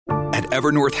At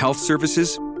Evernorth Health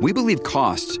Services, we believe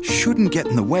costs shouldn't get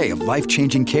in the way of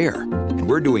life-changing care, and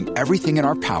we're doing everything in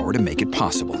our power to make it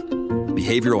possible.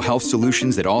 Behavioral health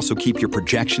solutions that also keep your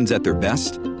projections at their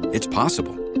best? It's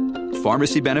possible.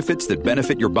 Pharmacy benefits that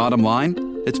benefit your bottom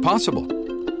line? It's possible.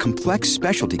 Complex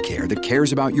specialty care that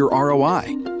cares about your ROI?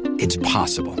 It's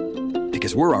possible.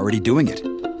 Because we're already doing it.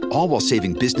 All while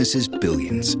saving businesses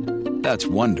billions. That's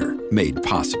Wonder made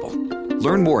possible.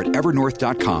 Learn more at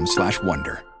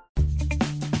evernorth.com/wonder.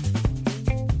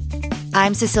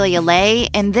 I'm Cecilia Lay,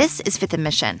 and this is Fifth and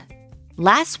Mission.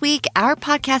 Last week, our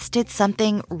podcast did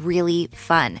something really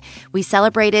fun. We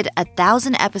celebrated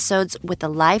 1,000 episodes with a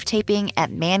live taping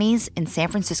at Manny's in San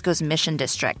Francisco's Mission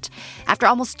District. After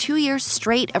almost 2 years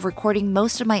straight of recording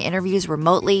most of my interviews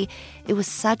remotely, it was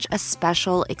such a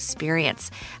special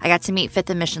experience. I got to meet Fifth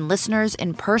and Mission listeners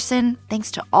in person,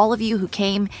 thanks to all of you who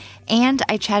came, and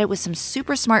I chatted with some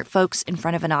super smart folks in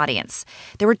front of an audience.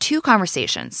 There were 2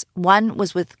 conversations. One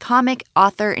was with comic,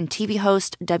 author, and TV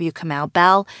host W. Kamau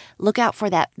Bell. Look out for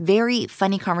that very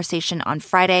funny conversation on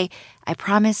Friday. I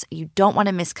promise you don't want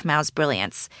to miss Kamau's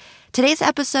brilliance. Today's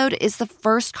episode is the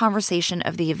first conversation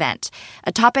of the event,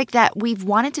 a topic that we've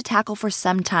wanted to tackle for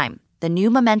some time: the new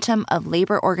momentum of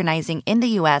labor organizing in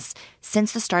the U.S.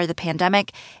 since the start of the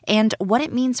pandemic, and what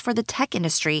it means for the tech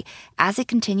industry as it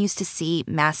continues to see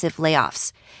massive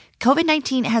layoffs.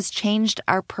 COVID-19 has changed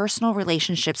our personal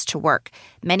relationships to work.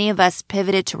 Many of us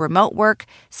pivoted to remote work,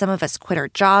 some of us quit our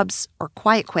jobs or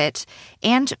quiet quit,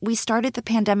 and we started the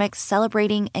pandemic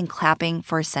celebrating and clapping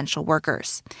for essential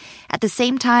workers. At the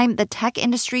same time, the tech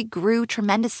industry grew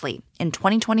tremendously. In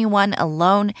 2021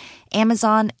 alone,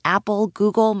 Amazon, Apple,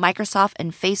 Google, Microsoft,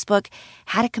 and Facebook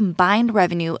had a combined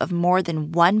revenue of more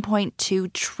than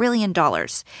 $1.2 trillion.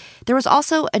 There was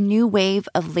also a new wave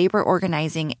of labor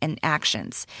organizing and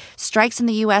actions. Strikes in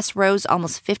the U.S. rose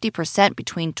almost 50%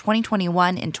 between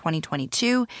 2021 and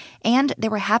 2022, and they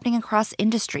were happening across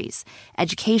industries: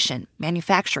 education,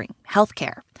 manufacturing,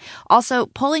 healthcare. Also,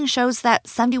 polling shows that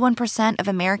 71% of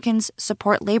Americans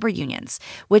support labor unions,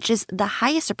 which is the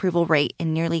highest approval rate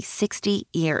in nearly 60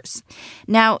 years.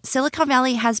 Now, Silicon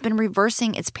Valley has been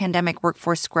reversing its pandemic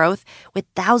workforce growth with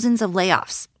thousands of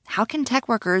layoffs. How can tech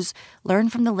workers learn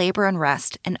from the labor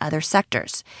unrest in other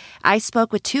sectors? I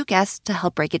spoke with 2 guests to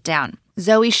help break it down.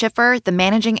 Zoe Schiffer, the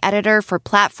managing editor for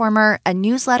Platformer, a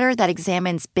newsletter that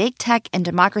examines big tech and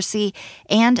democracy,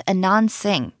 and Anand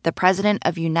Singh, the president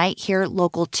of Unite Here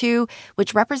Local 2,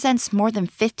 which represents more than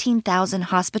 15,000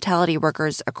 hospitality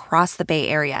workers across the Bay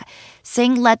Area.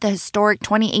 Singh led the historic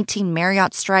 2018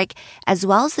 Marriott strike, as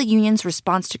well as the union's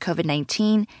response to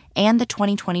COVID-19 and the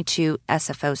 2022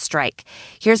 SFO strike.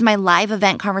 Here's my live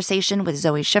event conversation with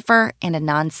Zoe Schiffer and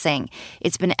Anand Singh.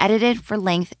 It's been edited for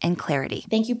length and clarity.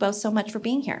 Thank you both so much for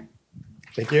being here.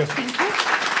 Thank you. Thank you.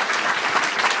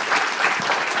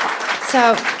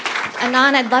 So,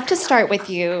 Anand, I'd love to start with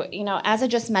you. You know, as I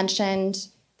just mentioned,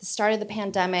 the start of the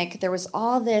pandemic, there was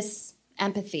all this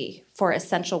empathy for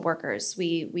essential workers.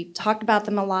 We talked about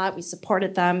them a lot. We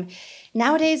supported them.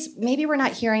 Nowadays, maybe we're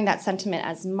not hearing that sentiment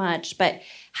as much, but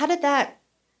how did that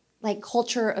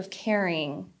culture of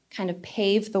caring kind of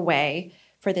pave the way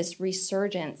for this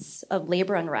resurgence of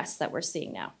labor unrest that we're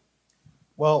seeing now?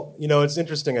 Well, it's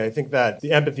interesting. I think that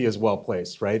the empathy is well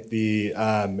placed, right? The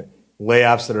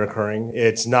layoffs that are occurring,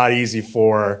 it's not easy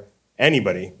for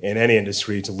anybody in any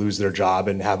industry to lose their job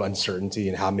and have uncertainty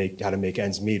and how to make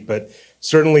ends meet. But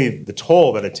certainly the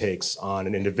toll that it takes on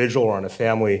an individual or on a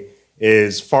family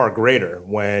is far greater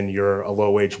when you're a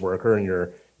low-wage worker and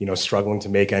you're struggling to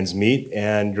make ends meet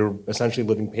and you're essentially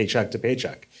living paycheck to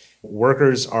paycheck.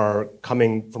 Workers are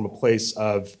coming from a place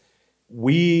of,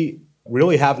 we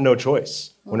really have no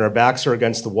choice. When our backs are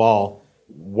against the wall,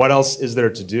 what else is there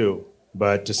to do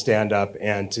but to stand up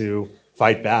and to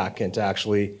fight back and to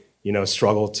actually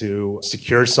struggle to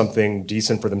secure something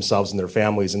decent for themselves and their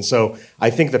families. And so I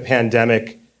think the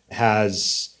pandemic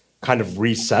has kind of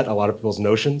reset a lot of people's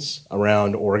notions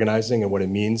around organizing and what it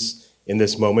means in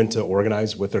this moment to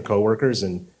organize with their coworkers.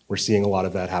 And we're seeing a lot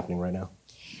of that happening right now.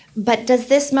 But does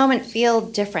this moment feel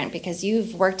different? Because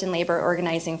you've worked in labor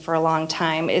organizing for a long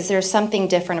time. Is there something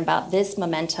different about this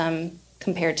momentum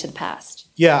compared to the past?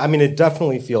 Yeah, it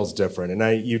definitely feels different.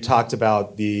 And you talked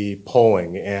about the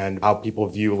polling and how people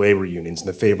view labor unions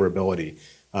and the favorability.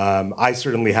 I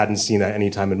certainly hadn't seen that any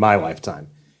time in my lifetime.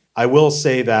 I will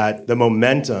say that the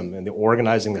momentum and the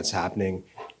organizing that's happening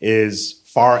is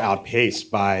far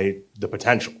outpaced by the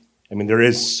potential. There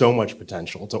is so much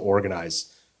potential to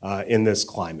organize in this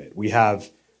climate. We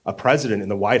have a president in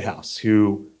the White House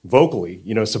who vocally,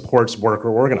 supports worker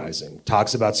organizing,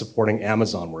 talks about supporting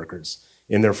Amazon workers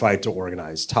in their fight to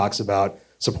organize, talks about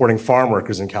supporting farm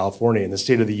workers in California, and the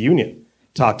State of the Union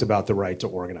talked about the right to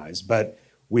organize. But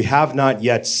we have not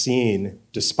yet seen,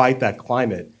 despite that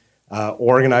climate,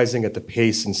 organizing at the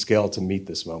pace and scale to meet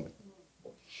this moment.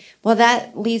 Well,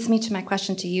 that leads me to my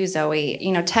question to you, Zoe.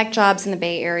 You know, tech jobs in the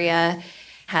Bay Area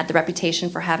had the reputation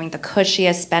for having the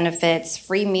cushiest benefits,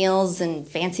 free meals and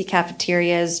fancy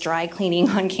cafeterias, dry cleaning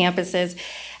on campuses.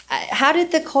 How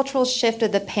did the cultural shift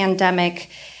of the pandemic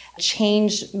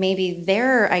change maybe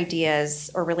their ideas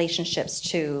or relationships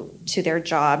to their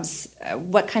jobs?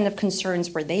 What kind of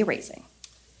concerns were they raising?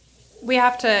 We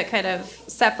have to kind of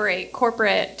separate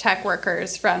corporate tech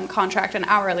workers from contract and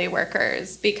hourly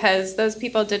workers because those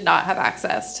people did not have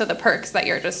access to the perks that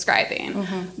you're describing.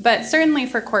 Mm-hmm. But certainly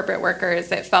for corporate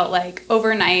workers, it felt like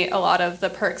overnight a lot of the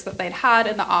perks that they'd had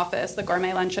in the office, the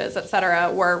gourmet lunches, et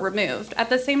cetera, were removed. At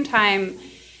the same time,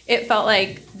 it felt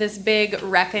like this big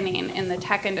reckoning in the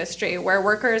tech industry where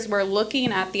workers were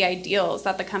looking at the ideals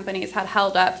that the companies had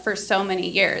held up for so many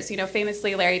years. You know,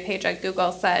 famously, Larry Page at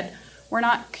Google said, "We're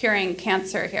not curing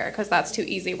cancer here because that's too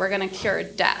easy. We're going to cure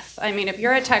death." I mean, if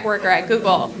you're a tech worker at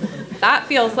Google, that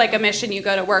feels like a mission you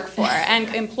go to work for.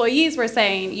 And employees were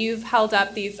saying, you've held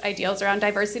up these ideals around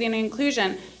diversity and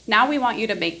inclusion. Now we want you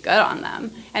to make good on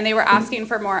them. And they were asking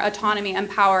for more autonomy and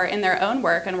power in their own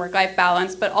work and work-life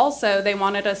balance, but also they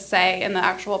wanted a say in the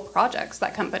actual projects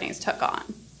that companies took on.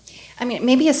 I mean,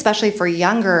 maybe especially for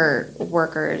younger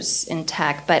workers in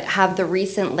tech, but have the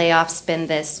recent layoffs been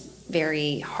this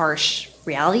very harsh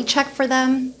reality check for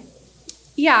them?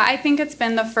 Yeah, I think it's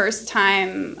been the first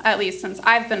time, at least since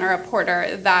I've been a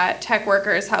reporter, that tech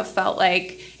workers have felt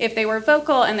like if they were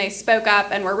vocal and they spoke up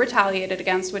and were retaliated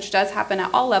against, which does happen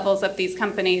at all levels of these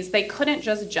companies, they couldn't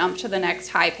just jump to the next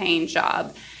high-paying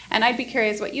job. And I'd be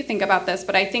curious what you think about this,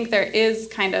 but I think there is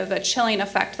kind of a chilling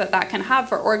effect that can have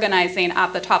for organizing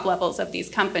at the top levels of these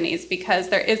companies because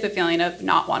there is a feeling of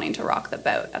not wanting to rock the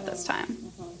boat at this time.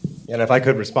 And if I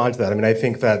could respond to that, I mean, I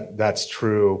think that that's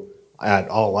true at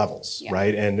all levels,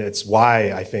 right? And it's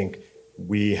why I think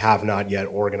we have not yet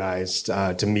organized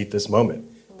to meet this moment.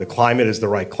 The climate is the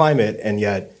right climate, and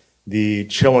yet the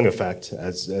chilling effect,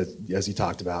 as you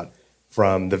talked about,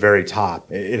 from the very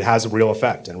top, it has a real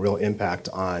effect and real impact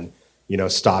on,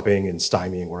 stopping and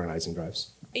stymieing organizing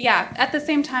drives. Yeah, at the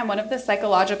same time, one of the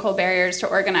psychological barriers to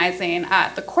organizing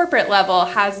at the corporate level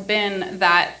has been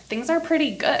that things are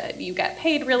pretty good. You get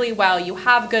paid really well, you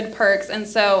have good perks, and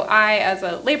so I, as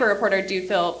a labor reporter, do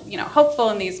feel, hopeful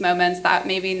in these moments that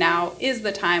maybe now is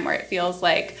the time where it feels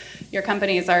like your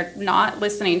companies are not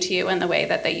listening to you in the way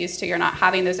that they used to. You're not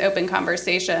having those open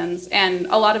conversations, and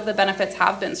a lot of the benefits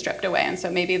have been stripped away, and so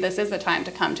maybe this is the time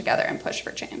to come together and push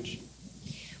for change.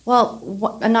 Well,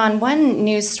 Anand, one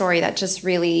news story that just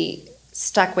really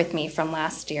stuck with me from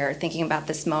last year, thinking about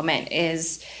this moment,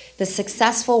 is the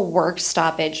successful work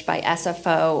stoppage by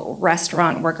SFO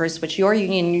restaurant workers, which your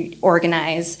union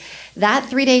organized. That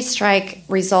 3-day strike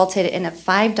resulted in a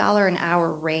 $5 an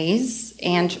hour raise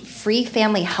and free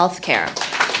family health care.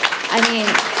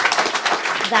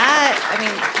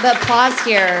 The applause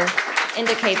here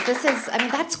indicates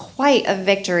that's quite a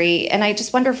victory. And I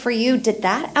just wonder for you, did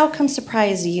that outcome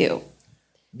surprise you?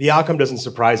 The outcome doesn't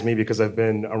surprise me because I've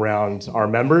been around our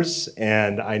members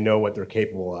and I know what they're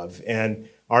capable of. And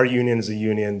our union is a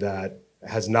union that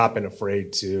has not been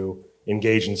afraid to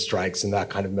engage in strikes and that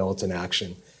kind of militant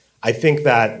action. I think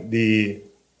that the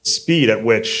speed at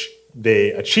which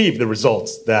they achieved the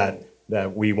results that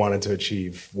we wanted to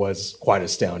achieve was quite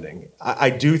astounding. I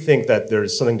do think that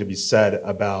there's something to be said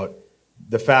about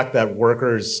the fact that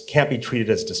workers can't be treated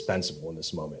as dispensable in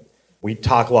this moment. We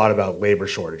talk a lot about labor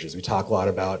shortages. We talk a lot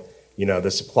about,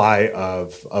 the supply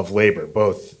of labor,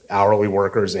 both hourly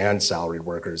workers and salaried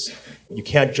workers. You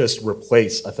can't just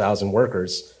replace 1,000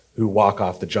 workers who walk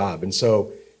off the job. And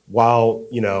so while,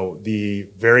 the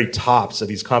very tops of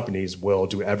these companies will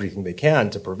do everything they can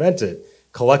to prevent it,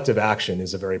 collective action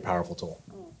is a very powerful tool.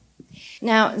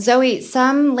 Now, Zoe,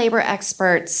 some labor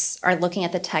experts are looking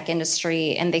at the tech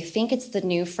industry and they think it's the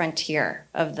new frontier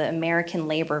of the American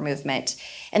labor movement.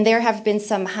 And there have been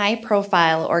some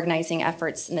high-profile organizing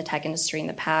efforts in the tech industry in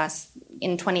the past.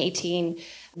 In 2018,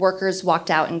 workers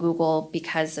walked out in Google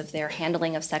because of their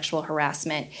handling of sexual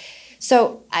harassment.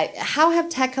 So how have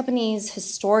tech companies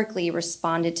historically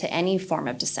responded to any form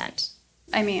of dissent?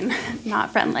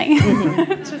 Not friendly,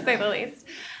 to say the least.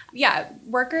 Yeah,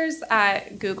 workers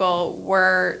at Google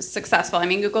were successful.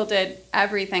 Google did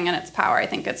everything in its power, I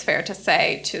think it's fair to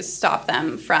say, to stop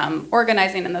them from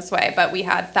organizing in this way. But we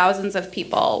had thousands of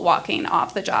people walking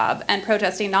off the job and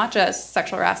protesting not just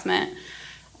sexual harassment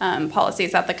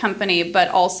policies at the company, but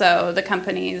also the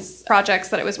company's projects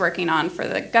that it was working on for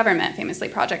the government, famously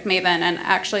Project Maven. And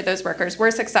actually those workers were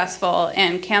successful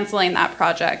in canceling that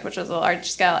project, which was a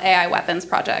large-scale AI weapons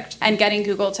project, and getting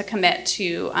Google to commit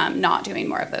to not doing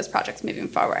more of those projects moving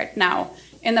forward. Now,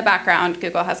 in the background,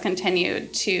 Google has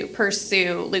continued to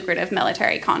pursue lucrative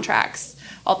military contracts,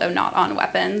 although not on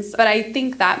weapons. But I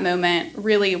think that moment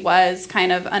really was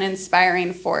kind of an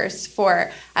inspiring force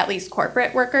for at least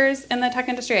corporate workers in the tech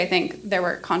industry. I think there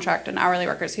were contract and hourly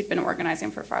workers who'd been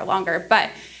organizing for far longer, but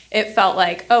it felt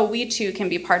like, oh, we too can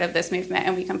be part of this movement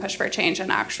and we can push for change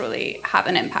and actually have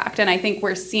an impact. And I think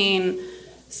we're seeing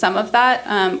some of that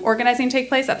organizing take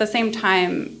place. At the same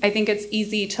time, I think it's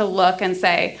easy to look and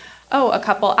say, oh, a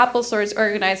couple Apple stores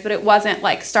organized, but it wasn't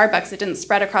like Starbucks. It didn't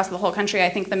spread across the whole country. I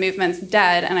think the movement's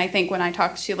dead. And I think when I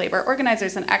talk to labor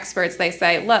organizers and experts, they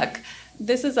say, look,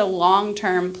 this is a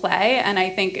long-term play, and I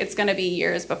think it's going to be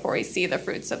years before we see the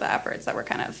fruits of the efforts that we're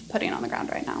kind of putting on the ground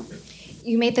right now.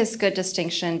 You made this good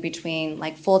distinction between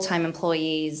like full-time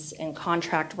employees and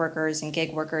contract workers and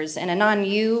gig workers. And Anand,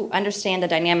 you understand the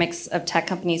dynamics of tech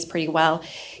companies pretty well.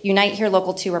 Unite Here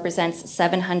Local 2 represents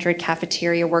 700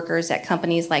 cafeteria workers at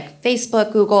companies like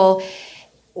Facebook, Google.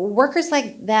 Workers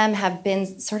like them have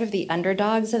been sort of the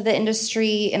underdogs of the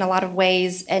industry in a lot of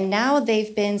ways, and now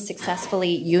they've been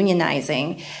successfully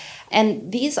unionizing.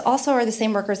 And these also are the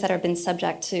same workers that have been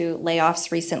subject to layoffs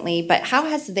recently, but how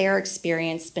has their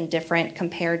experience been different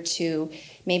compared to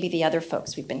maybe the other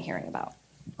folks we've been hearing about?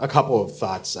 A couple of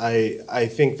thoughts. I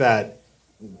think that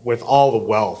with all the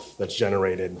wealth that's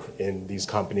generated in these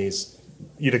companies,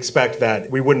 you'd expect that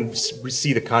we wouldn't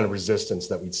see the kind of resistance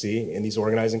that we'd see in these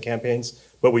organizing campaigns,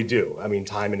 but we do. I mean,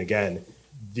 time and again,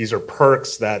 these are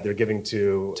perks that they're giving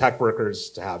to tech workers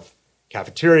to have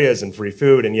cafeterias and free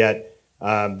food, and yet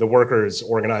the workers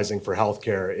organizing for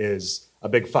healthcare is a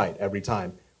big fight every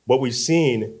time. What we've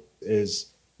seen is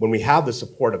when we have the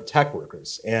support of tech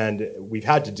workers, and we've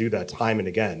had to do that time and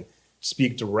again,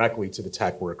 speak directly to the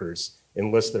tech workers,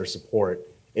 enlist their support,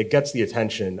 it gets the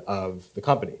attention of the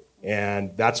company.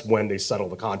 And that's when they settle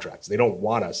the contracts. They don't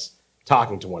want us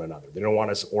talking to one another. They don't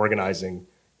want us organizing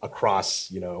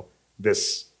across,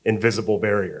 this invisible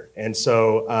barrier. And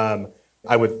so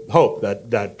I would hope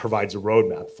that that provides a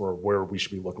roadmap for where we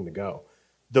should be looking to go.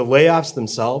 The layoffs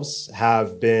themselves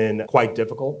have been quite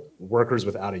difficult. Workers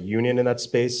without a union in that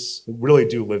space really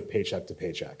do live paycheck to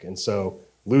paycheck. And so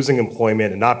losing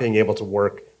employment and not being able to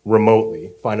work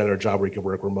remotely, find another job where you can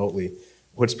work remotely,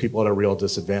 puts people at a real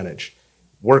disadvantage.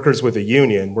 Workers with a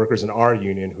union, workers in our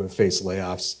union who have faced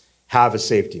layoffs, have a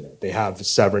safety net. They have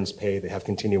severance pay, they have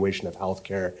continuation of health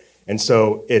care. And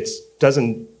so it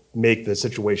doesn't make the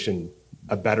situation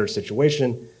a better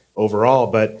situation overall,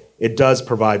 but it does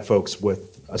provide folks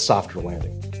with a softer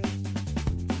landing.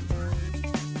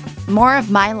 More of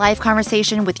my live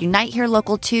conversation with Unite Here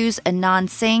Local 2's Anand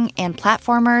Singh and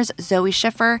Platformer's Zoe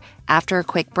Schiffer after a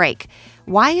quick break.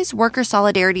 Why is worker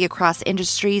solidarity across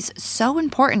industries so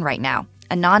important right now?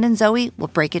 Anand and Zoe will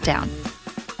break it down.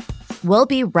 We'll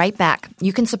be right back.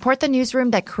 You can support the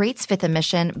newsroom that creates Fifth and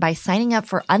Mission by signing up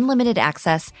for unlimited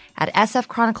access at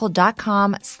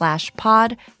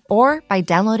sfchronicle.com/pod or by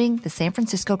downloading the San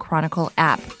Francisco Chronicle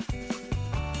app.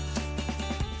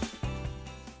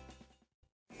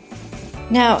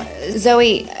 Now,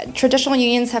 Zoe, traditional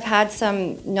unions have had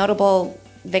some notable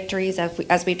victories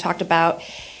as we've talked about.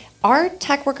 Are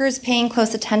tech workers paying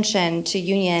close attention to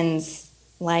unions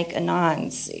like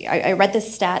Anand's? I read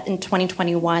this stat in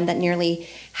 2021 that nearly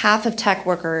half of tech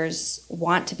workers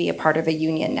want to be a part of a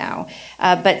union now,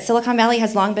 but Silicon Valley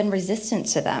has long been resistant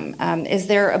to them. Is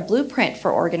there a blueprint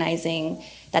for organizing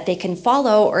that they can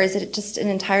follow, or is it just an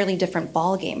entirely different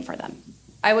ballgame for them?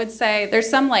 I would say there's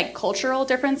some cultural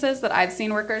differences that I've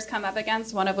seen workers come up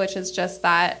against, one of which is just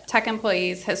that tech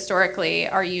employees historically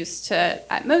are used to,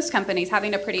 at most companies,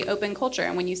 having a pretty open culture.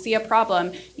 And when you see a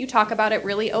problem, you talk about it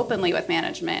really openly with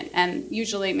management. And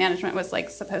usually management was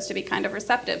supposed to be kind of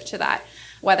receptive to that.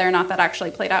 Whether or not that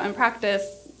actually played out in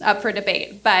practice, up for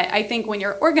debate. But I think when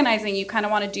you're organizing, you kind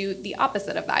of want to do the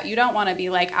opposite of that. You don't want to be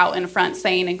out in front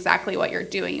saying exactly what you're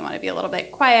doing. You want to be a little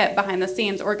bit quiet behind the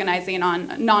scenes, organizing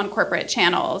on non-corporate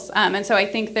channels. And so I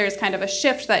think there's kind of a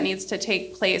shift that needs to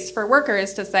take place for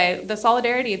workers to say the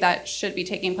solidarity that should be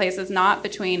taking place is not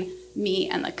between me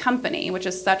and the company, which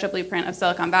is such a blueprint of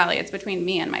Silicon Valley. It's between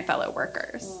me and my fellow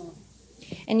workers.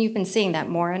 And you've been seeing that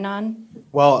more, Anand?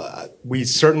 Well, we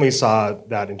certainly saw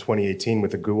that in 2018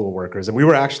 with the Google workers. And we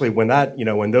were actually, when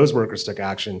those workers took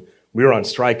action, we were on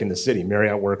strike in the city.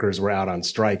 Marriott workers were out on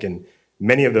strike, and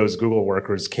many of those Google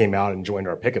workers came out and joined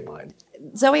our picket line.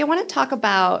 Zoe, I want to talk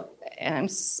about and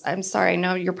I'm sorry, I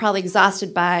know you're probably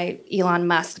exhausted by Elon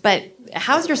Musk, but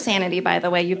how's your sanity, by the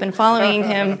way? You've been following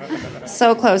him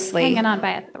so closely. Hanging on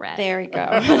by a thread. There we go.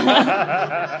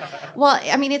 Well,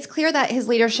 I mean, it's clear that his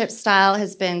leadership style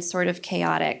has been sort of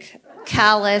chaotic,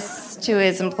 callous to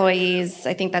his employees.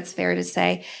 I think that's fair to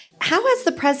say. How has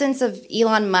the presence of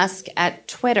Elon Musk at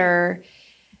Twitter,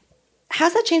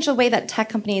 how's that changed the way that tech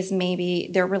companies, maybe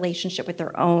their relationship with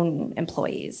their own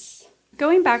employees?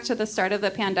 Going back to the start of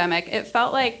the pandemic, it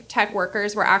felt like tech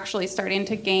workers were actually starting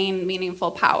to gain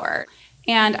meaningful power.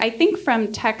 And I think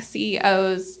from tech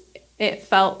CEOs, it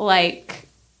felt like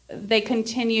they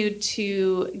continued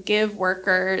to give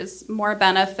workers more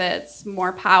benefits,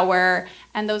 more power,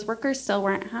 and those workers still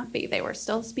weren't happy. They were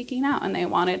still speaking out and they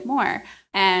wanted more.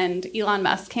 And Elon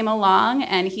Musk came along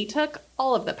and he took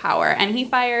all of the power and he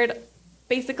fired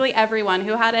basically everyone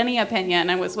who had any opinion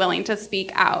and was willing to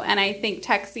speak out. And I think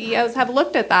tech CEOs have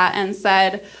looked at that and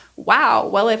said, wow,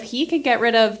 well, if he could get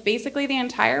rid of basically the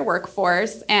entire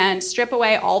workforce and strip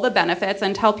away all the benefits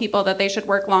and tell people that they should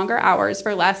work longer hours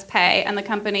for less pay and the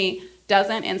company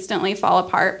doesn't instantly fall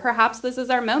apart, perhaps this is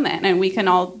our moment and we can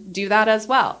all do that as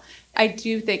well. I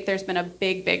do think there's been a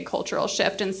big, big cultural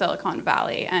shift in Silicon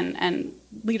Valley, and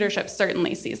leadership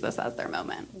certainly sees this as their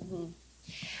moment. Mm-hmm.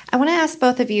 I want to ask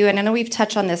both of you, and I know we've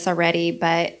touched on this already,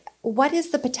 but what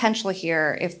is the potential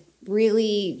here if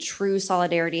really true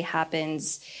solidarity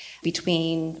happens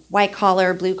between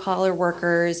white-collar, blue-collar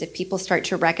workers, if people start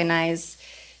to recognize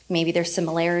maybe there's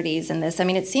similarities in this? I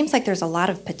mean, it seems like there's a lot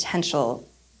of potential.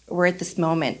 We're at this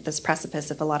moment, this precipice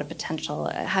of a lot of potential.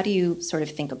 How do you sort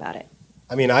of think about it?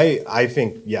 I mean, I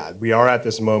think, yeah, we are at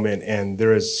this moment, and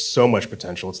there is so much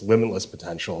potential. It's limitless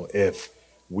potential if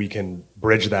we can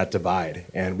bridge that divide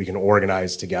and we can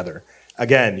organize together.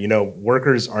 Again,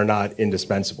 workers are not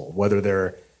indispensable, whether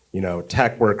they're,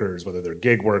 tech workers, whether they're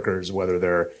gig workers, whether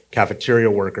they're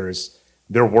cafeteria workers,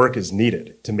 their work is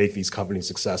needed to make these companies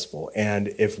successful. And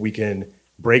if we can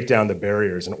break down the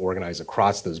barriers and organize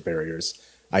across those barriers,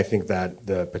 I think that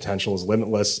the potential is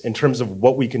limitless in terms of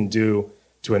what we can do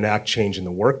to enact change in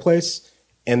the workplace.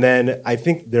 And then I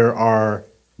think there are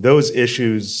those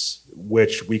issues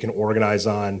which we can organize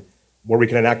on where we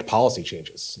can enact policy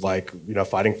changes, like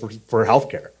fighting for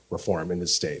healthcare reform in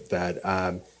this state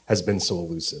that has been so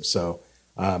elusive. So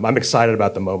I'm excited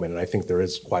about the moment, and I think there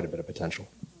is quite a bit of potential.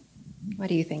 What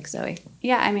do you think, Zoe?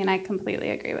 Yeah, I mean, I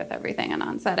completely agree with everything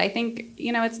Anand said. I think,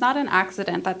 it's not an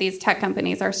accident that these tech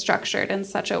companies are structured in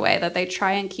such a way that they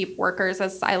try and keep workers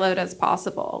as siloed as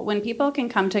possible. When people can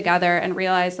come together and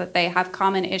realize that they have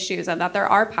common issues and that there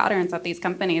are patterns at these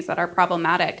companies that are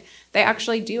problematic, they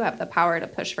actually do have the power to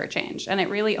push for change. And it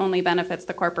really only benefits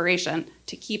the corporation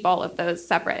to keep all of those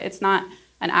separate. It's not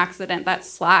an accident that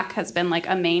Slack has been like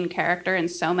a main character in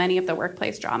so many of the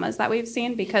workplace dramas that we've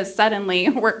seen, because suddenly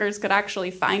workers could actually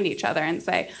find each other and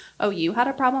say, oh, you had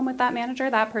a problem with that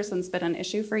manager? That person's been an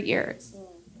issue for years.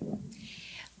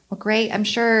 Well, great. I'm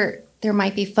sure there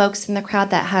might be folks in the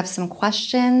crowd that have some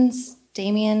questions.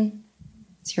 Damien,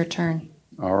 it's your turn.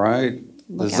 All right.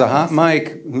 This is a hot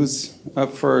mic. Who's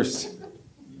up first?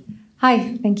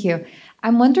 Hi, thank you.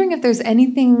 I'm wondering if there's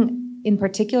anything in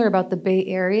particular about the Bay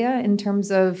Area in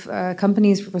terms of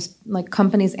companies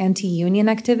anti-union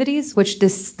activities, which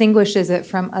distinguishes it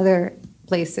from other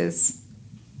places.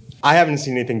 I haven't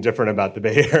seen anything different about the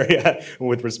Bay Area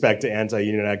with respect to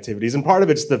anti-union activities. And part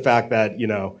of it's the fact that,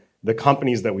 the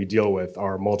companies that we deal with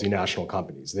are multinational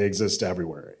companies. They exist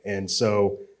everywhere. And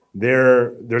so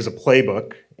there's a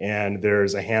playbook, and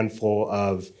there's a handful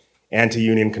of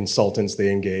anti-union consultants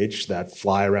they engage that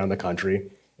fly around the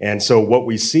country. And so what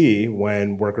we see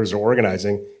when workers are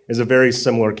organizing is a very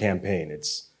similar campaign.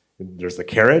 There's the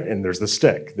carrot and there's the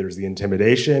stick. There's the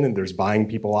intimidation and there's buying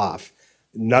people off.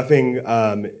 Nothing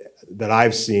that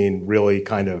I've seen really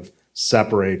kind of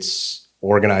separates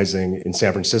organizing in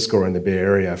San Francisco or in the Bay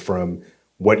Area from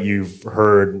what you've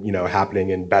heard, happening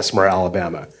in Bessemer,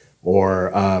 Alabama,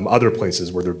 or other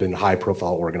places where there have been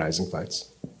high-profile organizing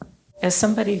fights. As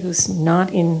somebody who's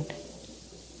not in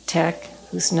tech,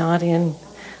 who's not in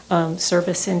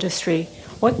service industry,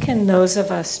 what can those of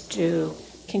us do?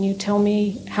 Can you tell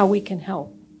me how we can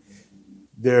help?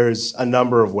 There's a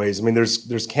number of ways. I mean,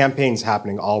 there's campaigns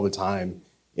happening all the time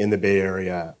in the Bay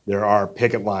Area. There are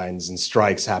picket lines and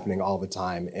strikes happening all the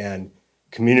time, and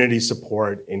community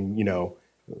support and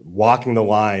walking the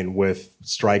line with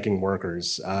striking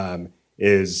workers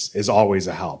is always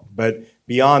a help. But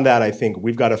beyond that, I think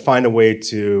we've got to find a way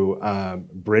to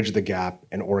bridge the gap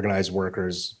and organize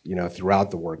workers,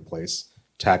 throughout the workplace,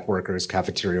 tech workers,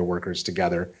 cafeteria workers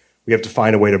together. We have to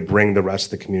find a way to bring the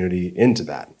rest of the community into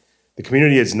that. the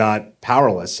community is not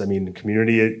powerless. I mean, the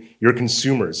community, you're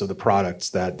consumers of the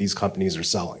products that these companies are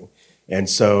selling. And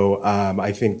so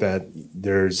I think that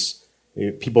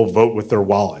people vote with their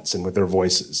wallets and with their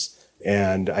voices.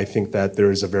 And I think that there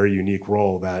is a very unique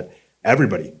role that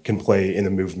everybody can play in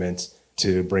the movement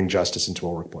to bring justice into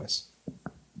a workplace.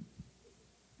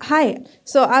 Hi.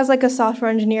 So as like a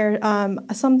software engineer,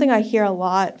 something I hear a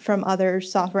lot from other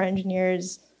software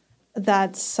engineers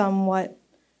that's somewhat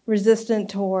resistant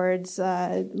towards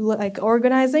like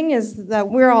organizing is that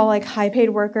we're all like high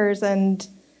paid workers, and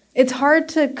it's hard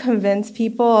to convince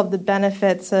people of the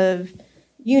benefits of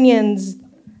unions.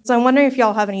 So I'm wondering if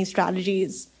y'all have any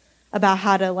strategies about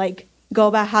how to like go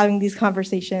about having these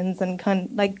conversations and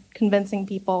convincing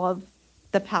people of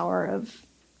the power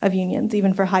of unions,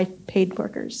 even for high paid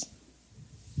workers.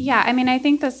 Yeah, I mean, I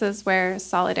think this is where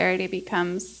solidarity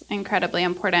becomes incredibly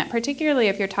important, particularly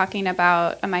if you're talking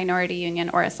about a minority union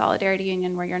or a solidarity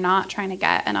union where you're not trying to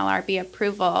get an LRB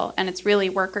approval and it's really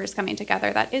workers coming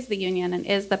together. That is the union and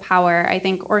is the power. I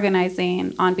think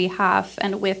organizing on behalf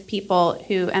and with people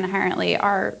who inherently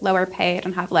are lower paid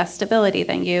and have less stability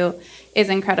than you is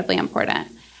incredibly important.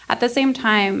 At the same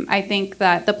time, I think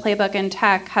that the playbook in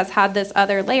tech has had this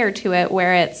other layer to it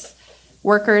where it's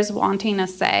workers wanting a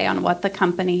say on what the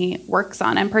company works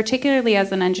on. And particularly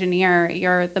as an engineer,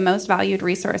 you're the most valued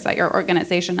resource at your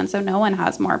organization. And so no one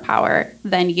has more power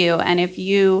than you. And if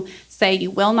you say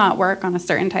you will not work on a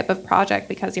certain type of project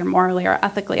because you're morally or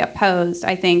ethically opposed,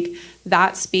 I think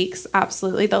that speaks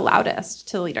absolutely the loudest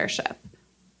to leadership.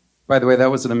 By the way, that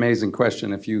was an amazing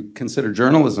question. If you consider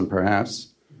journalism, perhaps,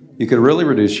 you could really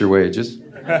reduce your wages.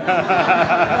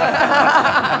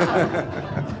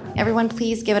 Everyone,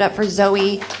 please give it up for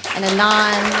Zoe and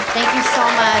Anand. Thank you so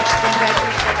much. Thank you. I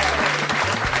appreciate it.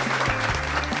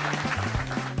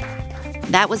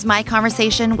 That was my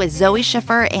conversation with Zoe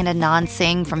Schiffer and Anand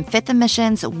Singh from Fifth and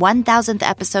Mission's 1000th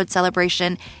episode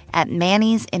celebration at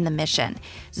Manny's in the Mission.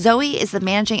 Zoe is the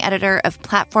managing editor of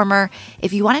Platformer.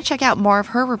 If you want to check out more of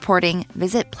her reporting,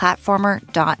 visit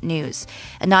platformer.news.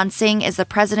 Anand Singh is the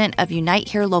president of Unite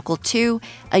Here Local 2,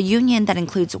 a union that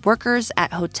includes workers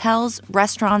at hotels,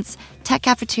 restaurants, tech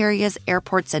cafeterias,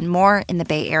 airports, and more in the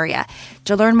Bay Area.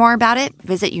 To learn more about it,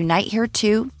 visit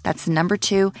unitehere2, that's the number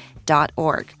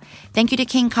 2.org. Thank you to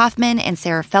King Kaufman and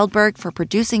Sarah Feldberg for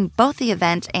producing both the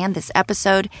event and this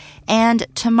episode. And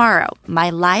tomorrow, my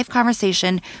live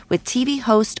conversation with TV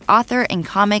host, author, and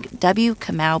comic W.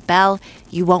 Kamau Bell.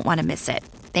 You won't want to miss it.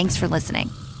 Thanks for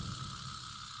listening.